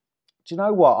 Do you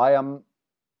know what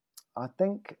I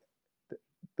think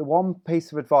the one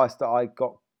piece of advice that I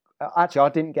got, actually I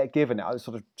didn't get given it. I was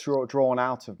sort of drawn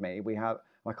out of me.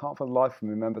 I can't for the life of me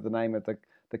remember the name of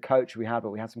the coach we had,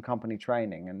 but we had some company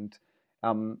training, and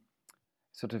um,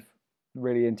 sort of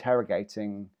really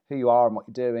interrogating who you are and what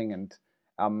you're doing,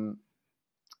 um,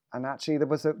 and actually there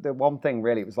was the one thing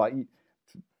really. It was like,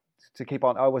 to keep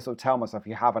on. I always sort of tell myself,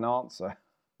 you have an answer.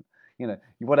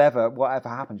 Whatever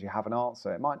happens, you have an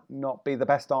answer. It might not be the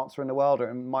best answer in the world, or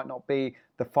it might not be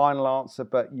the final answer,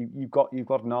 but you've got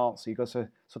an answer. You've got to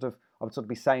I would sort of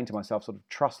be saying to myself, sort of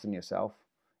trust in yourself,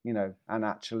 and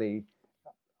actually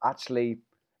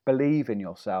believe in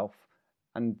yourself,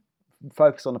 and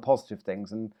focus on the positive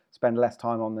things and spend less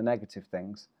time on the negative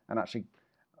things. And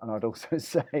I'd also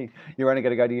say, you're only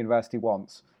going to go to university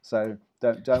once, so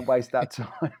don't waste that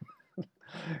time.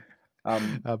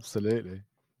 Absolutely.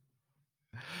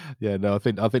 Yeah, no, I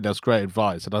think that's great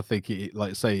advice, and I think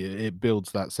like I say, it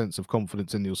builds that sense of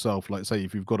confidence in yourself. Like say,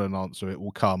 if you've got an answer, it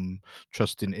will come.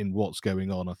 Trusting in what's going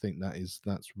on, I think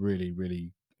that's really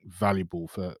really valuable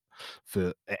for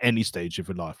any stage of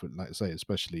your life. But like I say,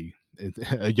 especially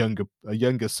a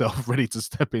younger self ready to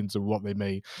step into what they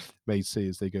may see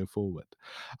as they go forward.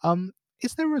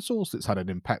 Is there a resource that's had an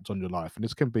impact on your life? And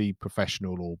this can be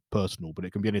professional or personal, but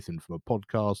it can be anything from a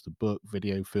podcast, a book,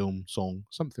 video, film, song,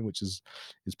 something which has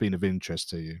been of interest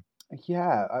to you.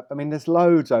 Yeah, I mean, there's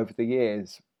loads over the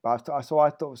years. But I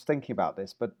thought I was thinking about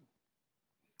this, but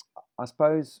I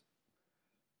suppose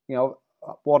you know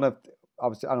one of I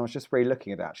was just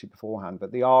re-looking at it actually beforehand,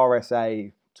 but the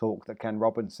RSA talk that Ken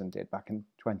Robinson did back in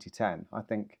 2010, I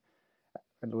think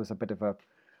it was a bit of a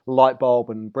light bulb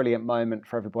and brilliant moment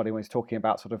for everybody when he's talking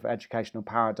about sort of educational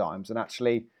paradigms. And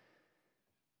actually,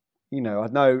 I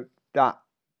know that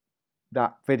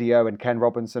video and Ken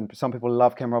Robinson. Some people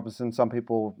love Ken Robinson. Some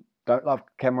people don't love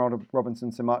Ken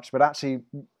Robinson so much. But actually,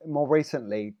 more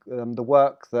recently, the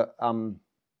work that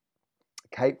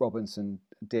Kate Robinson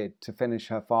did to finish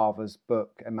her father's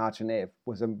book, Imagine If,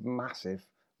 was a massive,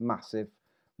 massive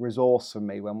resource for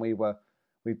me when we've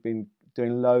been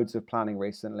doing loads of planning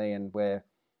recently, and we're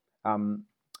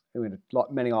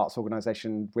like many arts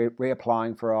organisations,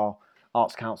 reapplying for our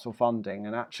Arts Council funding,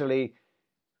 and actually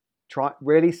try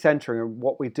really centering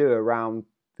what we do around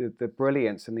the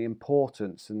brilliance and the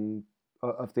importance and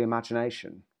of the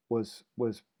imagination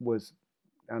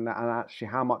and actually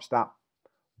how much that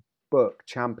book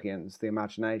champions the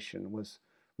imagination was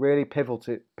really pivotal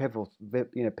to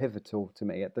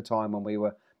me at the time when we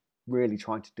were really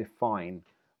trying to define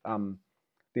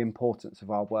the importance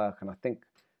of our work. And I think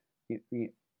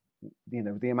the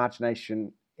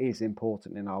imagination is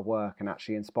important in our work, and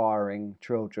actually inspiring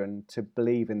children to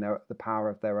believe in the power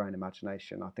of their own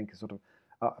imagination, I think is sort of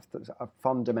a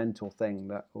fundamental thing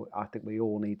that I think we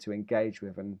all need to engage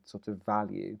with and sort of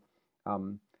value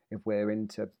if we're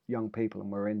into young people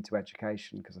and we're into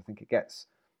education, because I think it doesn't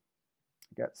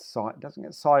get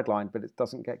sidelined, but it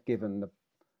doesn't get given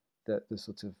the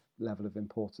sort of level of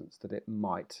importance that it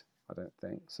might. I don't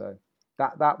think so.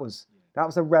 That was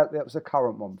a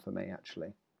current one for me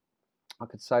actually. I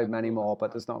could say many more,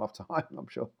 but there's not enough time, I'm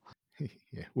sure.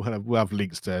 Yeah, we'll have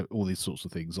links to all these sorts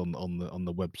of things on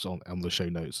the website on the show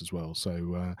notes as well.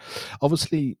 So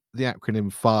obviously the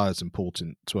acronym FIRE is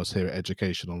important to us here at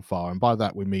Education on Fire, and by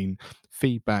that we mean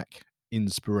feedback,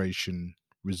 inspiration,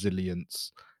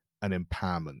 resilience, and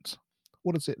empowerment.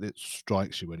 What is it that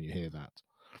strikes you when you hear that?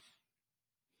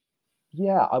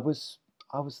 Yeah, I was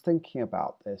thinking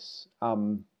about this,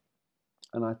 and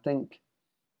I think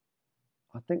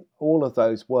all of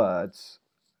those words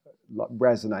like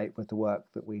resonate with the work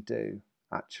that we do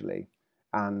actually,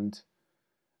 and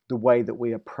the way that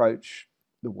we approach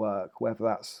the work, whether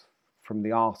that's from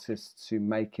the artists who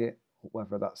make it, or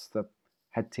whether that's the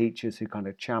head teachers who kind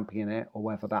of champion it, or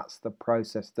whether that's the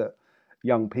process that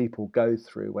young people go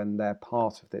through when they're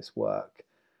part of this work.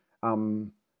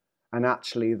 And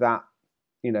actually, that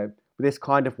this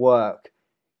kind of work,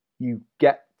 you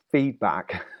get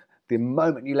feedback the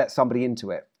moment you let somebody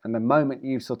into it, and the moment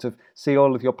you sort of see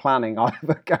all of your planning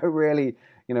either go really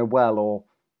well, or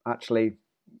actually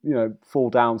fall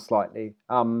down slightly.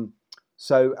 And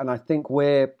I think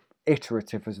we're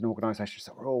iterative as an organisation,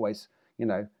 so we're always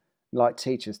like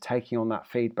teachers, taking on that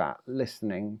feedback,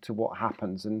 listening to what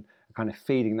happens, and kind of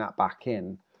feeding that back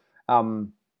in.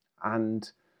 And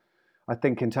I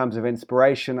think in terms of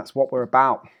inspiration, that's what we're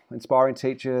about: inspiring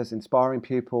teachers, inspiring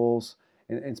pupils,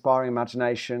 inspiring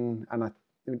imagination. And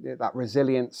that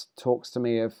resilience talks to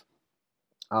me of,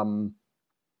 you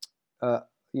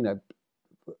know,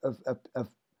 of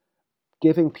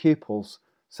giving pupils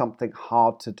something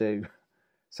hard to do,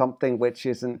 something which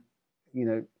isn't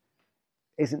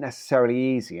necessarily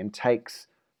easy and takes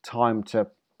time to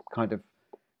kind of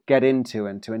get into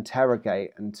and to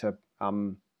interrogate and to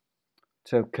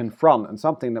confront, and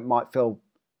something that might feel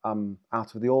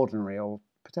out of the ordinary or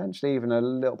potentially even a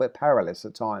little bit perilous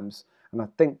at times. And I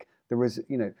think I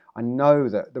know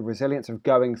that the resilience of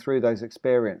going through those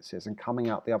experiences and coming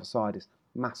out the other side is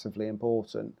massively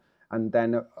important. And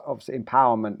then obviously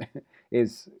empowerment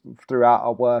is throughout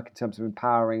our work in terms of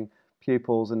empowering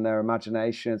pupils and their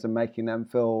imaginations and making them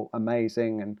feel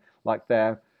amazing and like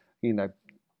they're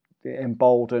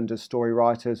emboldened as story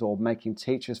writers, or making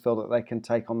teachers feel that they can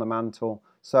take on the mantle.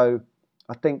 So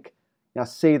I think I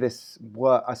see this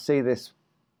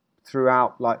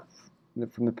throughout, like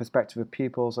from the perspective of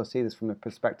pupils. I see this from the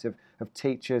perspective of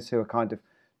teachers who are kind of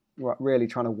really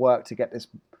trying to work to get this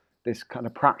kind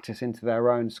of practice into their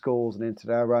own schools and into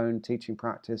their own teaching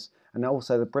practice, and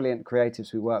also the brilliant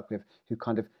creatives we work with who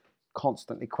kind of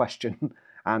constantly question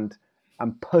and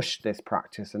push this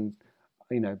practice, and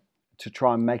to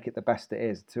try and make it the best it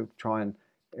is, to try and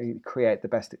create the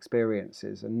best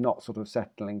experiences, and not sort of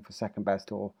settling for second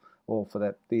best or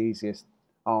for the easiest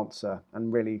answer.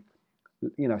 And really,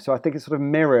 so I think it sort of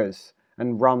mirrors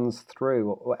and runs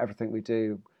through everything we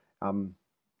do.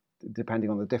 depending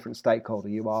on the different stakeholder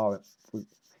you are, with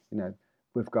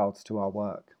regards to our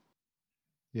work.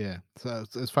 Yeah, so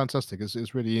it's fantastic.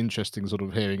 It's really interesting, sort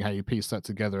of hearing how you piece that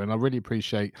together, and I really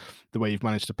appreciate the way you've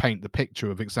managed to paint the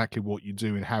picture of exactly what you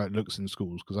do and how it looks in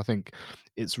schools. Because I think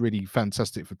it's really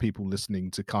fantastic for people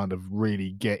listening to kind of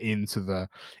really get into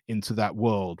that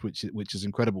world, which is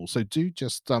incredible. So do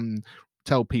just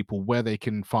tell people where they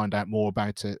can find out more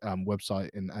about it, website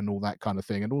and all that kind of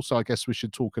thing. And also, I guess we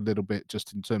should talk a little bit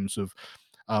just in terms of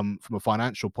from a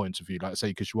financial point of view, like say,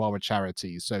 because you are a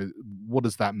charity. So, what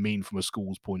does that mean from a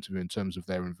school's point of view in terms of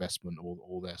their investment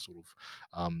or their sort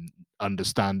of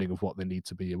understanding of what they need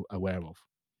to be aware of?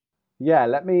 Yeah,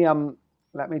 let me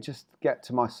just get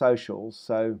to my socials.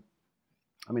 So,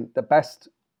 I mean, the best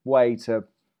way to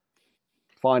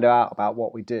find out about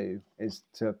what we do is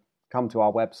to come to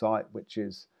our website, which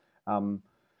is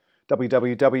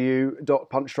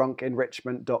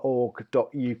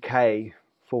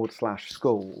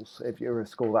www.punchdrunkenrichment.org.uk/schools. If you're a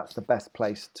school, that's the best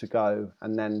place to go,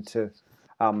 and then to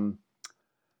um,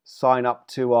 sign up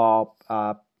to our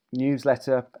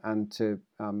newsletter and to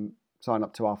sign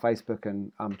up to our Facebook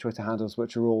and Twitter handles,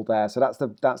 which are all there. So that's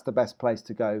the best place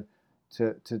to go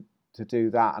to do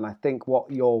that. And I think what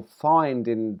you'll find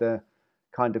in the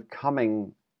kind of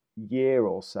coming year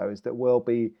or so is that we'll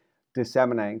be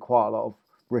disseminating quite a lot of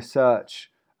research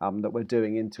that we're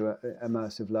doing into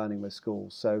immersive learning with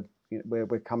schools. So we're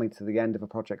coming to the end of a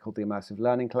project called the Immersive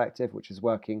Learning Collective, which is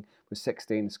working with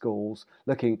 16 schools,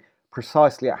 looking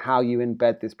precisely at how you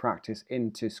embed this practice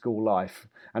into school life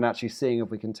and actually seeing if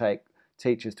we can take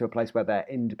teachers to a place where they're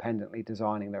independently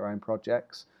designing their own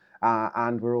projects.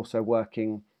 And we're also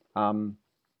working on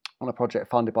a project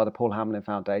funded by the Paul Hamlin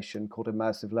Foundation called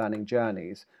Immersive Learning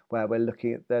Journeys, where we're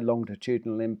looking at the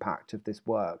longitudinal impact of this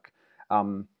work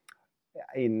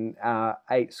in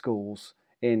 8 schools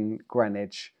in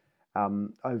Greenwich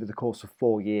over the course of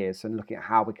 4 years, and looking at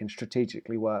how we can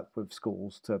strategically work with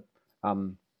schools to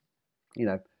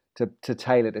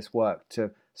tailor this work to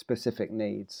specific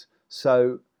needs.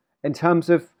 So in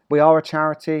terms of, we are a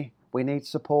charity, we need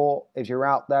support. If you're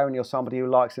out there and you're somebody who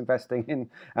likes investing in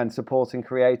and supporting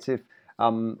creative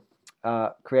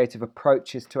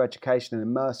approaches to education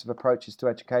and immersive approaches to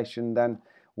education, then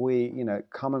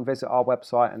come and visit our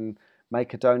website and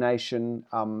make a donation,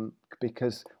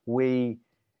 because we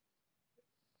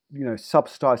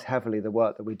subsidize heavily the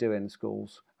work that we do in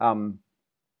schools. And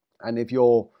if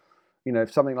you're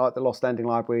if something like the Lost Ending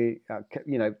Library,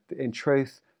 in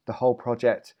truth, the whole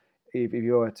project, if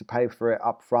you were to pay for it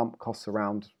up front, costs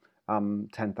around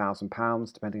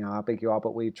 £10,000, depending on how big you are,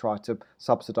 but we try to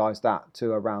subsidise that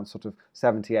to around sort of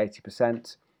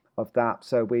 70-80% of that.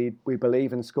 So we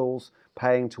believe in schools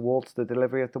paying towards the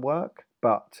delivery of the work,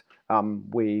 but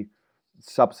we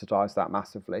subsidise that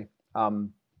massively.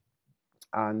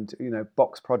 And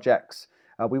box projects,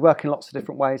 we work in lots of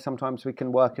different ways. Sometimes we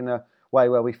can work in a way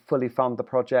where we fully fund the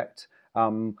project.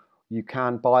 You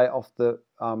can buy it off the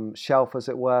shelf, as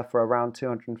it were, for around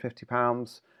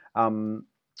 £250,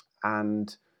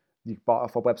 and you buy it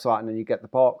off our website, and then you get the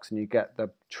box, and you get the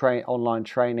online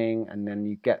training, and then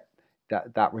you get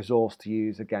that resource to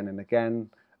use again and again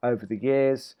over the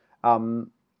years.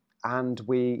 And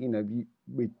we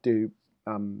do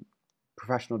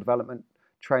professional development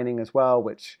training as well,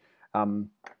 which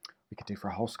we could do for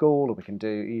a whole school, or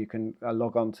you can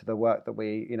log on to the work that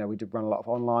we did run a lot of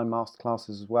online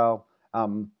masterclasses as well.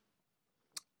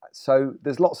 So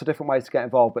there's lots of different ways to get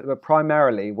involved, but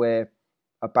primarily we're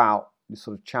about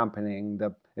sort of championing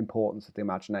the importance of the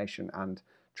imagination and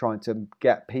trying to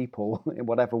get people in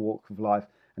whatever walk of life,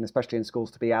 and especially in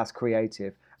schools, to be as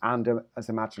creative and as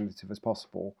imaginative as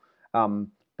possible.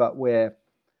 But we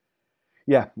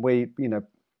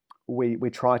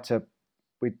try to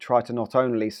not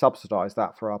only subsidise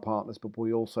that for our partners, but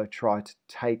we also try to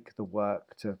take the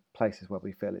work to places where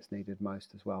we feel it's needed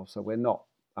most as well. So we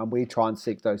try and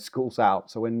seek those schools out.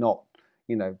 So we're not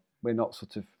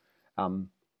sort of,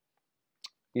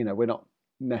 we're not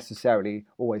necessarily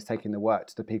always taking the work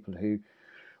to the people who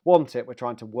want it. We're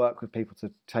trying to work with people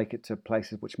to take it to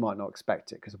places which might not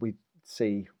expect it, because we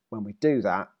see when we do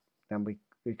that, then we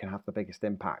can have the biggest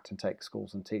impact and take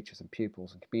schools and teachers and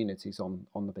pupils and communities on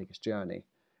the biggest journey.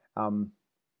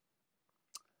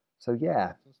 So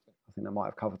yeah, I think I might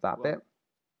have covered that bit.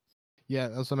 Yeah,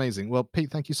 that's amazing. Well,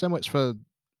 Pete, thank you so much for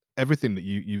everything that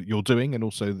you're doing, and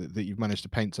also that you've managed to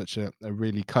paint such a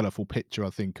really colourful picture, I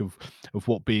think, of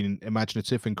what being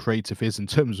imaginative and creative is, in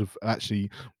terms of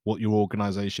actually what your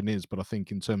organisation is, but I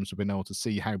think in terms of being able to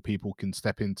see how people can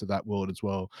step into that world as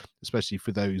well, especially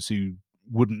for those who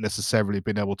wouldn't necessarily have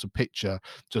been able to picture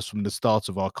just from the start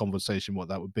of our conversation what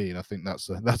that would be. And I think that's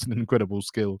an incredible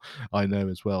skill, I know,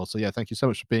 as well. So yeah, thank you so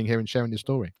much for being here and sharing your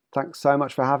story. Thanks so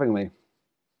much for having me.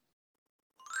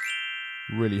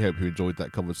 Really hope you enjoyed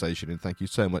that conversation, and thank you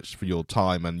so much for your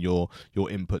time and your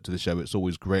input to the show. It's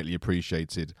always greatly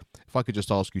appreciated. If I could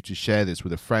just ask you to share this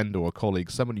with a friend or a colleague,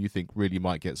 someone you think really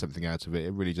might get something out of it,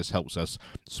 it really just helps us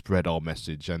spread our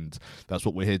message, and that's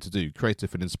what we're here to do,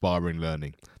 creative and inspiring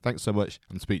learning. Thanks so much,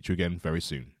 and speak to you again very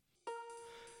soon.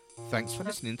 Thanks for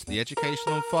listening to the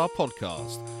Education on Fire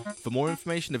podcast. For more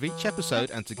information of each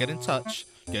episode and to get in touch,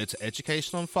 go to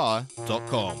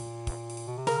educationonfire.com.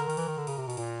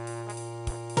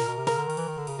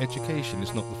 Education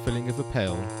is not the filling of a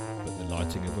pail, but the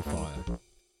lighting of a fire.